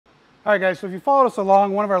All right guys, so if you followed us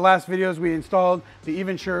along, one of our last videos we installed the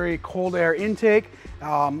Eventuri cold air intake.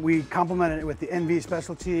 We complemented it with the NV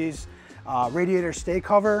Specialties radiator stay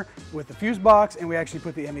cover with the fuse box, and we actually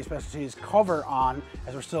put the NV Specialties cover on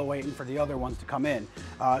as we're still waiting for the other ones to come in.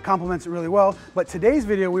 It complements it really well, but today's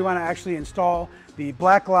video we want to actually install the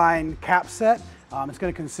Blackline cap set. It's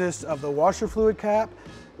going to consist of the washer fluid cap,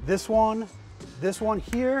 this one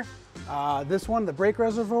here, this one, the brake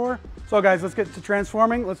reservoir. So guys, let's get to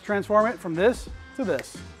transforming. Let's transform it from this to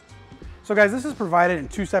this. So guys, this is provided in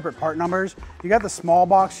two separate part numbers. You got the small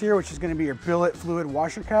box here, which is going to be your billet fluid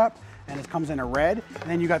washer cap, and it comes in a red, and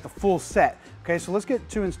then you got the full set. Okay, so let's get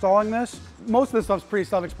to installing this. Most of this stuff's pretty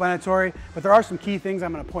self-explanatory, but there are some key things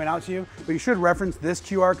I'm going to point out to you. But you should reference this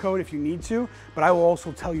QR code if you need to, but I will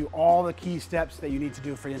also tell you all the key steps that you need to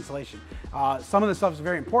do for the installation. Some of the stuff is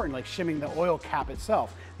very important, like shimming the oil cap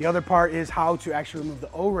itself. The other part is how to actually remove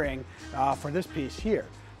the O-ring for this piece here.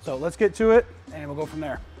 So let's get to it and we'll go from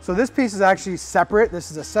there. So this piece is actually separate. This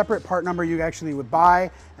is a separate part number you actually would buy,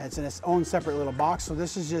 and it's in its own separate little box. So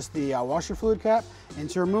this is just the washer fluid cap. And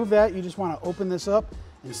to remove that, you just want to open this up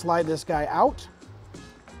and slide this guy out.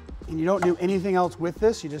 And you don't do anything else with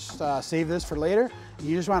this. You just save this for later. And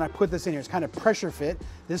you just want to put this in here. It's kind of pressure fit.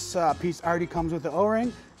 This piece already comes with the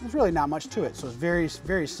O-ring. There's really not much to it. So it's very,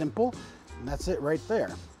 very simple. And that's it right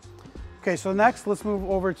there. Okay, so next let's move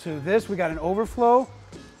over to this. We got an overflow,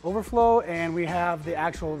 and we have the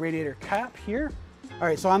actual radiator cap here. All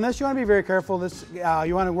right, so on this you want to be very careful. This you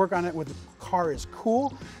want to work on it with the car is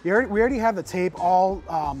cool. We already have the tape all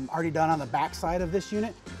already done on the back side of this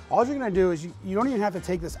unit. All you're going to do is you don't even have to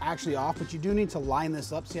take this actually off, but you do need to line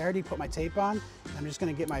this up. See, I already put my tape on. I'm just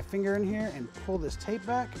going to get my finger in here and pull this tape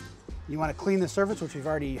back. You want to clean the surface, which we've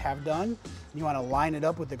already have done. You want to line it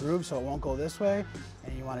up with the groove so it won't go this way,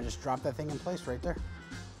 and you want to just drop that thing in place right there.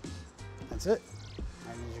 That's it.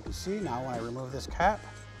 And as you can see, now when I remove this cap,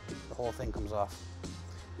 the whole thing comes off.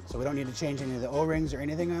 So we don't need to change any of the O-rings or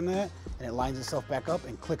anything on that, and it lines itself back up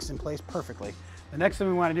and clicks in place perfectly. The next thing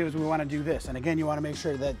we want to do is we want to do this, and again you want to make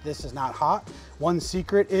sure that this is not hot. One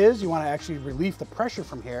secret is you want to actually relieve the pressure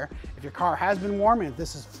from here. If your car has been warm and if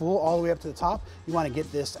this is full all the way up to the top, you want to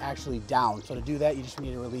get this actually down. So to do that, you just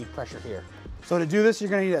need to relieve pressure here. So to do this, you're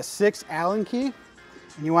going to need a 6 Allen key,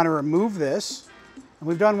 and you want to remove this. And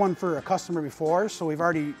we've done one for a customer before, so we've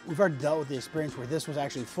already dealt with the experience where this was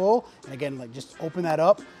actually full. And again, like just open that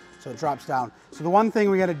up so it drops down. So the one thing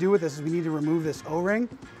we got to do with this is we need to remove this O-ring.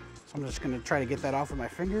 So I'm just going to try to get that off with my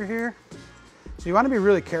finger here. So you want to be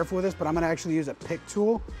really careful with this, but I'm going to actually use a pick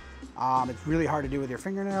tool. It's really hard to do with your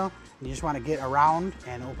fingernail. And you just want to get around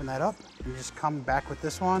and open that up. And just come back with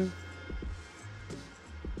this one.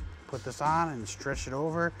 Put this on and stretch it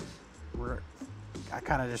over. I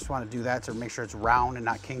kind of just want to do that to make sure it's round and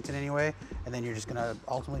not kinked in any way. And then you're just going to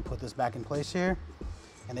ultimately put this back in place here.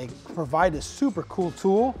 And they provide a super cool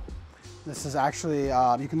tool. This is actually,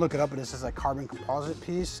 you can look it up, but this is a carbon composite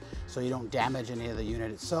piece, so you don't damage any of the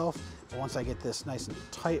unit itself. But once I get this nice and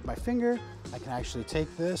tight by finger, I can actually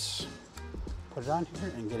take this, put it on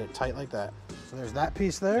here, and get it tight like that. So there's that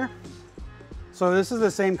piece there. So this is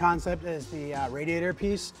the same concept as the radiator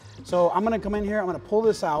piece. So I'm gonna come in here, I'm gonna pull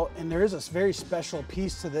this out, and there is a very special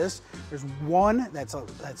piece to this. There's one that's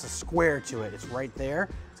a square to it. It's right there.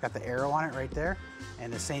 It's got the arrow on it right there.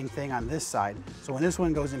 And the same thing on this side. So when this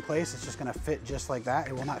one goes in place, it's just gonna fit just like that.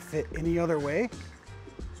 It will not fit any other way.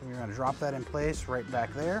 So we're gonna drop that in place right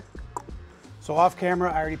back there. So off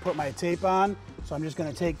camera, I already put my tape on. So I'm just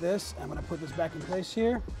gonna take this, I'm gonna put this back in place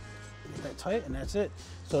here. Get that tight, and that's it.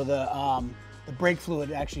 So the brake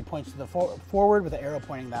fluid actually points to the forward with the arrow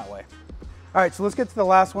pointing that way. All right, so let's get to the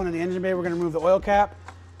last one in the engine bay. We're gonna remove the oil cap.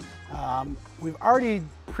 We've already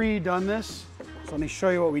pre-done this. So let me show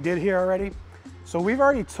you what we did here already. So we've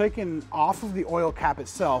already taken off of the oil cap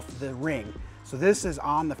itself, the ring. So this is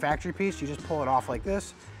on the factory piece. You just pull it off like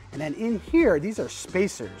this. And then in here, these are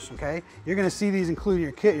spacers, okay? You're gonna see these included in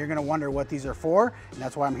your kit. You're gonna wonder what these are for, and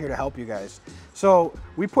that's why I'm here to help you guys. So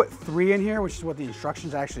we put 3 in here, which is what the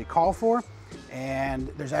instructions actually call for. And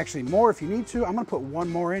there's actually more if you need to. I'm gonna put 1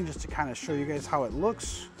 more in just to kind of show you guys how it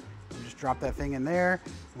looks. We just drop that thing in there,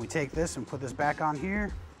 and we take this and put this back on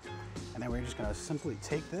here. And then we're just gonna simply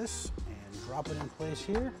take this and drop it in place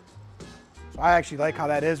here. So I actually like how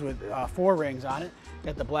that is with 4 rings on it.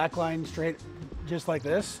 Got the Blackline straight just like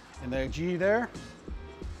this, and the G there.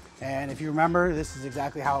 And if you remember, this is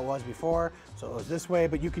exactly how it was before. So it was this way,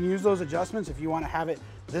 but you can use those adjustments. If you want to have it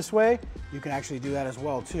this way, you can actually do that as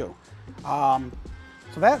well too.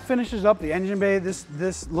 So that finishes up the engine bay.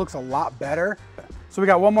 This looks a lot better. So we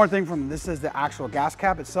got one more thing from this is the actual gas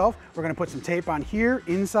cap itself. We're gonna put some tape on here,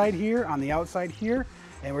 inside here, on the outside here.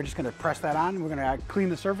 and we're just gonna press that on, and we're gonna clean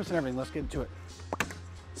the surface and everything. Let's get into it.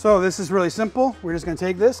 So this is really simple. We're just gonna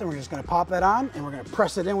take this and we're just gonna pop that on, and we're gonna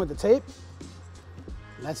press it in with the tape.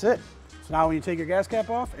 And that's it. So now when you take your gas cap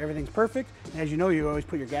off, everything's perfect. And as you know, you always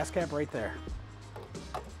put your gas cap right there.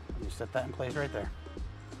 You set that in place right there.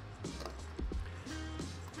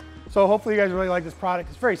 So hopefully you guys really like this product.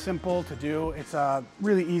 It's very simple to do. It's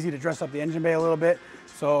really easy to dress up the engine bay a little bit.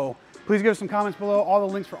 So please give us some comments below. All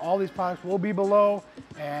the links for all these products will be below.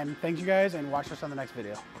 And thanks you guys, and watch us on the next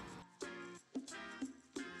video.